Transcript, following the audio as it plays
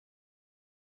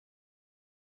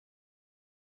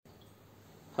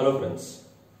Hello friends,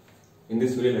 in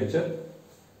this video lecture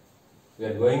we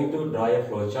are going to draw a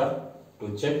flowchart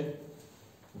to check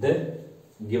the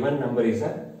given number is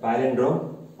a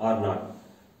palindrome or not.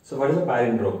 So what is a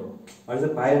palindrome? What is a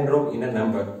palindrome in a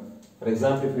number? For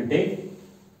example, if you take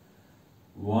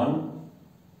 1,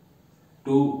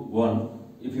 2, 1,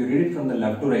 if you read it from the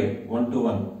left to right, 1 to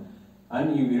 1,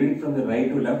 and you read it from the right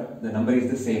to left, the number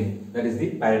is the same. That is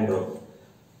the palindrome.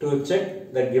 To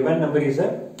check that given number is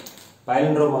a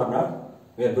palindrome or not,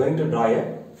 we are going to draw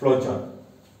a flowchart.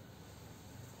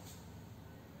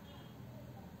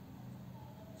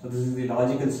 So this is the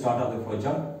logical start of the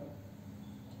flowchart.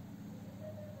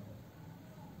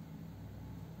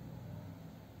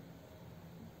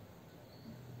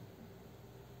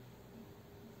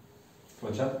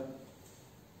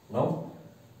 Now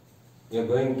we are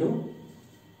going to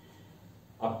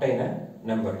obtain a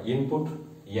number, input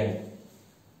n.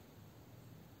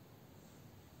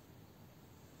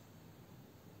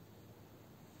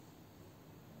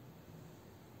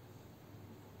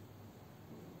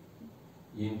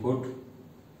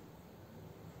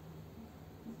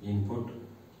 Input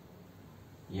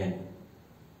n.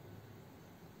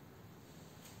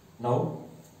 Now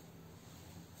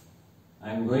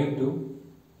I am going to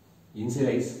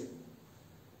initialize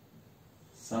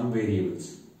some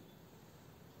variables.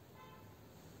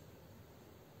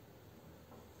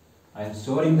 I am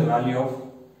storing the value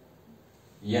of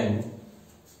n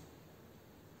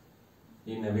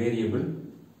in a variable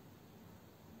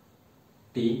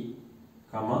t,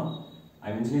 comma,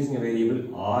 I am initializing a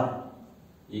variable r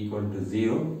equal to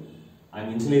 0. I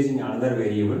am initializing another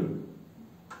variable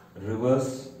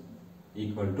reverse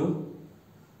equal to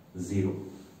 0.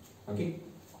 Okay.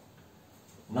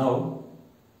 Now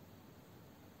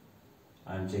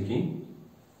I am checking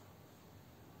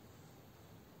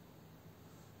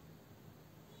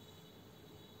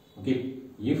if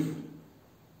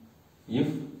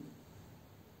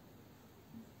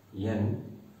n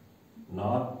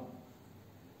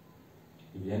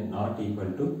not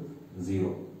equal to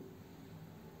 0.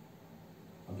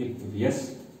 Okay, if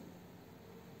yes,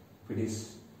 if it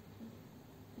is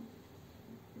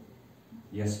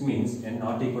yes means n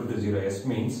not equal to 0, yes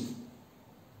means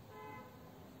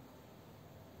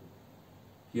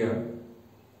here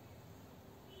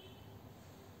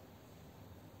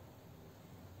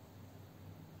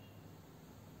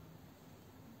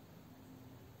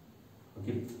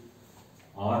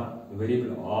r, the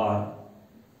variable r,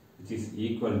 which is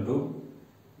equal to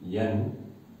n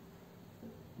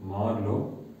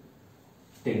modulo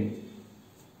 10.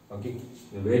 Okay,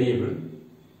 the variable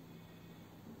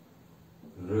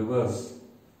reverse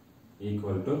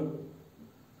equal to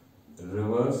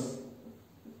reverse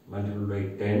multiplied by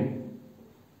 10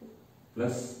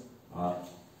 plus r.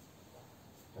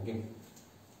 Okay,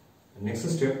 next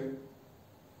step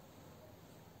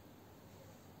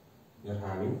we are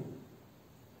having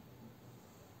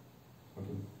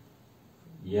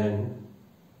n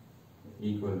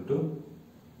equal to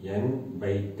n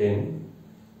by 10.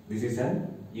 This is an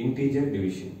integer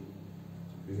division.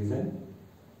 This is an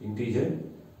integer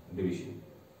division.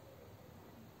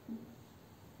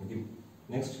 Okay.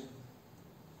 Next,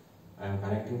 I am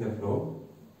connecting the flow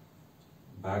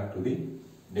back to the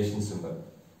decision symbol.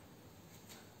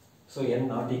 So n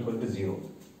not equal to 0.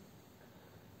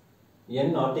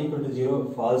 N not equal to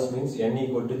 0, false means n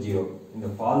equal to 0. In the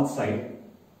false side,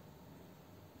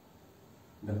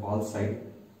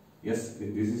 yes,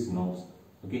 this is no.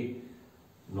 Okay,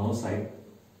 no side.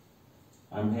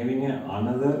 I am having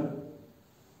another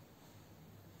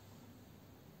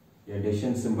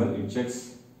decision symbol. It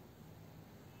checks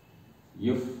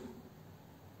if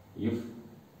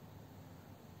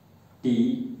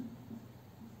t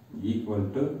equal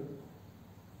to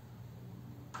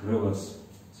reverse.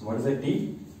 So what is the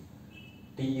t?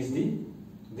 T is the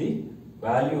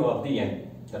value of the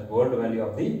n, that word value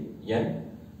of the n,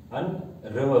 and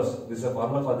reverse. This is a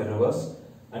formula for the reverse.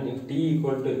 And if t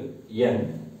equal to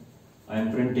n, I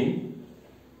am printing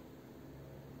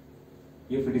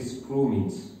if it is true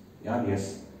means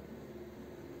yes.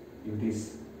 If it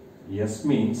is yes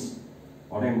means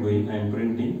what I am doing, I am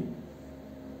printing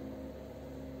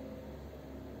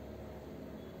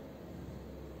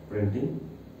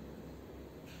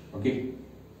okay,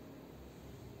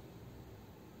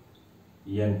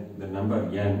 n, the number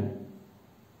n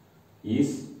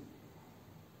is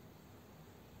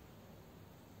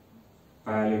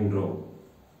palindrome.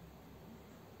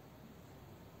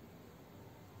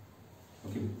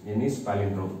 Okay, n is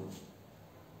palindrome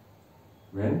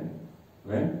when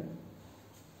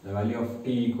the value of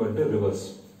t equal to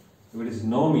reverse. If it is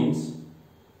no means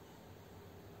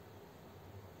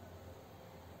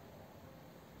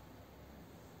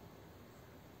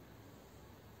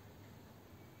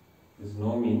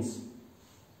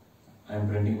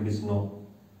is no.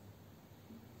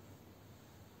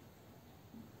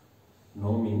 No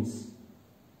means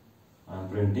I am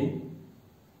printing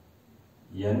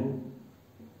n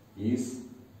is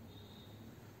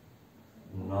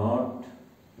not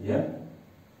a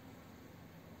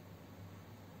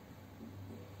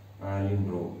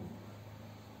palindrome.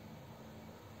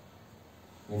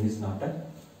 N is not a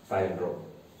palindrome.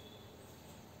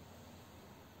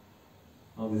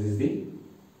 Now this is the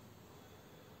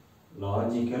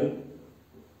logical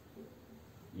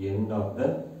end of the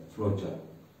flowchart.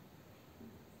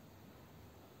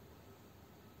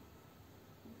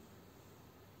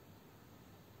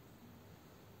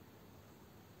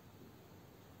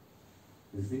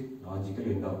 This is the logical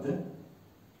end of the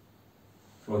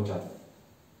flowchart.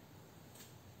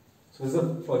 So this is the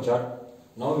flowchart.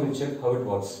 Now we will check how it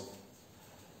works.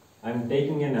 I am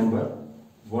taking a number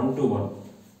 1 to 1.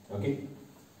 Okay.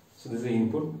 So this is the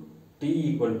input t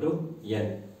equal to n.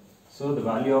 So the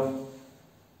value of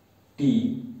t,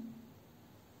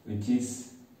 which is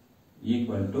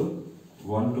equal to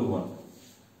 1 to 1.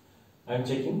 I am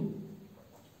checking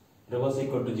reverse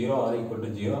equal to 0, r equal to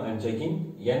 0. I am checking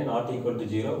n not equal to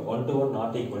 0, 1 to 1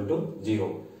 not equal to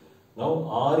 0. Now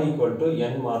r equal to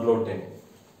n modulo 10.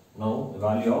 Now the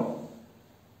value of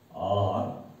r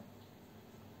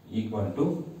equal to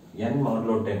n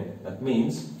modulo 10. That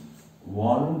means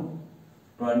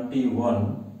 121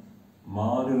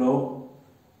 modulo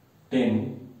 10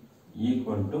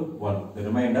 equal to 1. The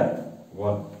remainder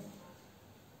 1.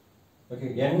 Okay,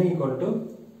 n equal to,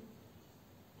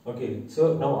 okay,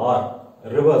 so now r,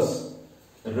 reverse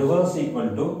equal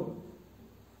to,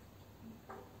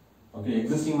 okay,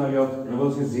 existing value of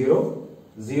reverse is 0,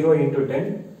 0 into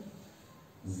 10,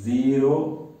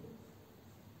 0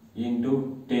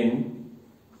 into 10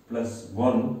 plus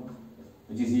 1,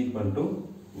 which is equal to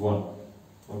 1.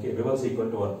 Okay, reverse equal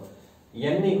to 1.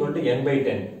 N equal to n by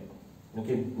 10.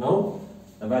 Okay, now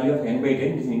the value of n by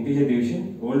 10 is integer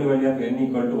division. Old value of n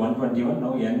equal to 121.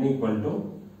 Now n equal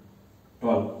to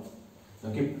 12.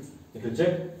 Okay, if you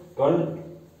check 12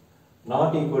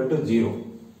 not equal to 0,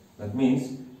 that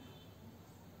means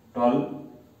 12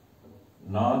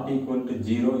 not equal to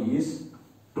 0 is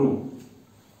true.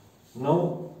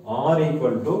 Now r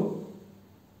equal to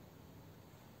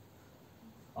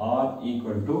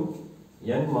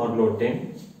n modulo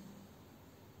 10,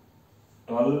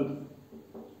 12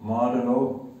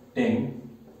 modulo 10,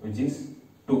 which is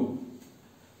 2.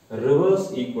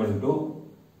 Reverse equal to,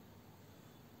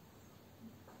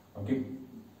 okay,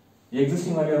 the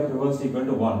existing value of reverse equal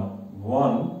to 1.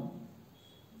 1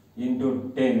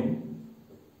 into 10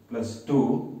 plus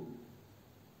 2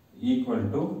 equal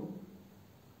to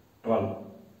 12.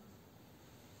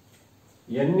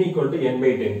 N equal to n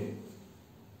by 10.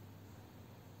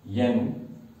 N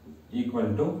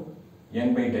equal to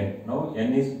n by 10. Now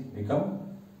n is become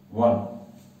 1.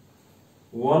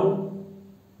 1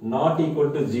 not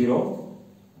equal to 0.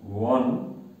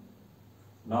 1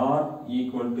 not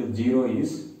equal to 0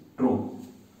 is true.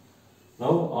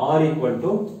 Now r equal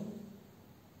to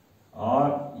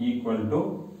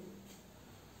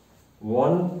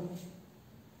 1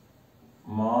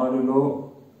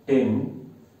 modulo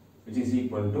 10, which is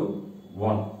equal to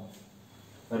 1.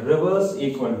 Reverse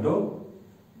equal to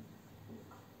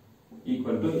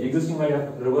existing value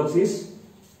of reverse is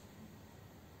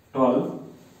 12,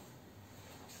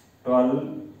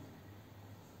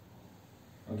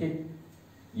 okay,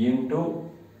 into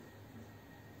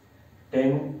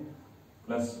 10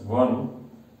 plus 1,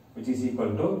 which is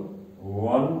equal to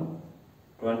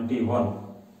 121.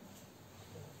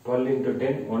 12 into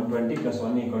 10, 120 plus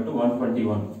 1 equal to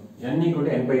 121. N equal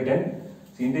to n by 10.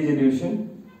 So integer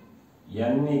division,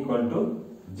 n equal to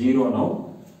 0 now.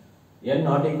 N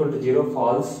not equal to 0,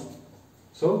 false.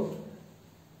 So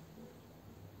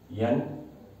n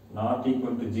not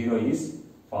equal to 0 is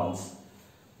false.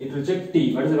 It will check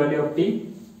t. What is the value of t?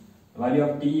 The value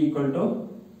of t equal to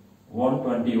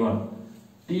 121.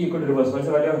 T equal to reverse. What is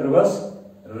the value of reverse?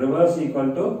 Reverse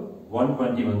equal to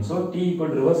 121. So t equal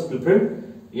to reverse will print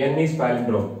n is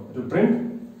palindrome. It will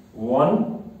print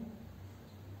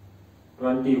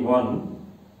 121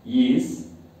 is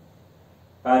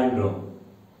palindrome.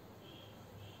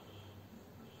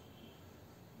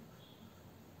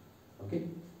 Okay.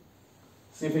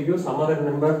 So if you give some other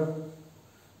number,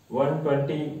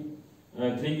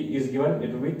 123 is given,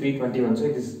 it will be 321.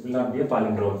 So this will not be a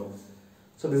palindrome.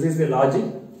 So this is the logic.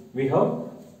 We have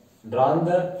drawn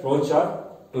the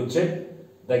flowchart to check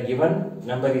the given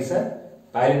number is a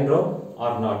palindrome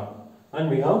or not, and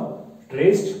we have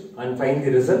traced and find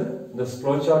the result. The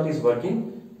flowchart is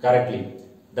working correctly.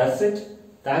 That's it.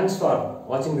 Thanks for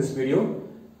watching this video.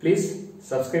 Please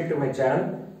subscribe to my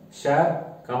channel,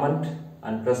 share, comment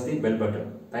and press the bell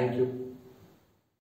button. Thank you.